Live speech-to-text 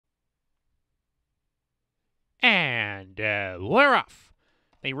And we're off.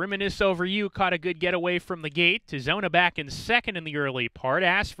 They reminisce over you, caught a good getaway from the gate. Tizona back in second in the early part.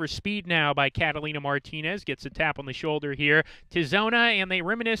 Asked for speed now by Catalina Martinez. Gets a tap on the shoulder here. Tizona, and they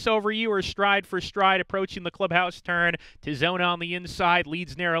reminisce over you, or stride for stride, approaching the clubhouse turn. Tizona on the inside,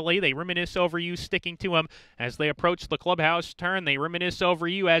 leads narrowly. They reminisce over you, sticking to him as they approach the clubhouse turn. They reminisce over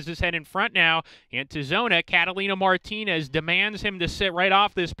you as his head in front now. And Tizona, Catalina Martinez demands him to sit right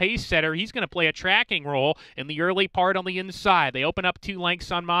off this pace setter. He's going to play a tracking role in the early part on the inside. They open up 2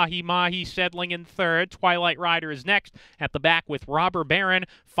 lengths on Mahi Mahi, settling in third. Twilight Rider is next at the back with Robber Baron.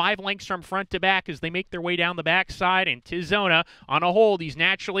 5 lengths from front to back as they make their way down the backside. And Tizona on a hold. He's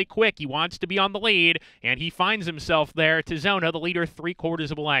naturally quick. He wants to be on the lead, and he finds himself there. Tizona, the leader,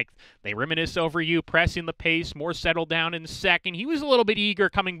 3/4 of a length. They reminisce over you, pressing the pace. More settled down in second. He was a little bit eager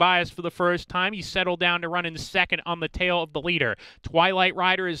coming by us for the first time. He settled down to run in second on the tail of the leader. Twilight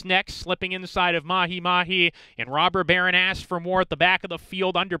Rider is next, slipping inside of Mahi Mahi, and Robber Baron asks for more at the back of the field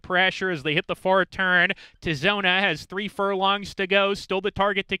under pressure as they hit the far turn. Tizona has 3 furlongs to go, still the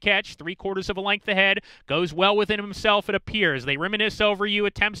target to catch, 3/4 of a length ahead, goes well within himself, it appears. They reminisce over you,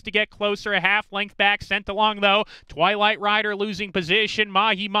 attempts to get closer, a half length back, sent along though. Twilight Rider losing position.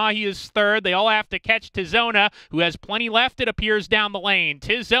 Mahi Mahi is third. They all have to catch Tizona, who has plenty left, it appears, down the lane.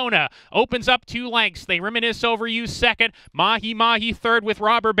 Tizona opens up 2 lengths. They reminisce over you second. Mahi Mahi third with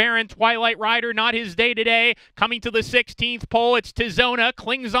Robber Baron. Twilight Rider, not his day today. Coming to the 16th pole, it's Tizona,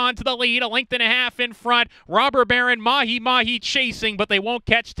 clings on to the lead, a length and a half in front. Robber Baron, Mahi Mahi chasing, but they won't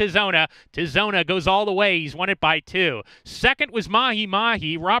catch Tizona. Tizona goes all the way. He's won it by 2. Second was Mahi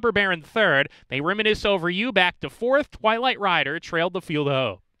Mahi. Robber Baron third. They reminisce over you, back to fourth. Twilight Rider trailed the field of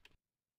hope.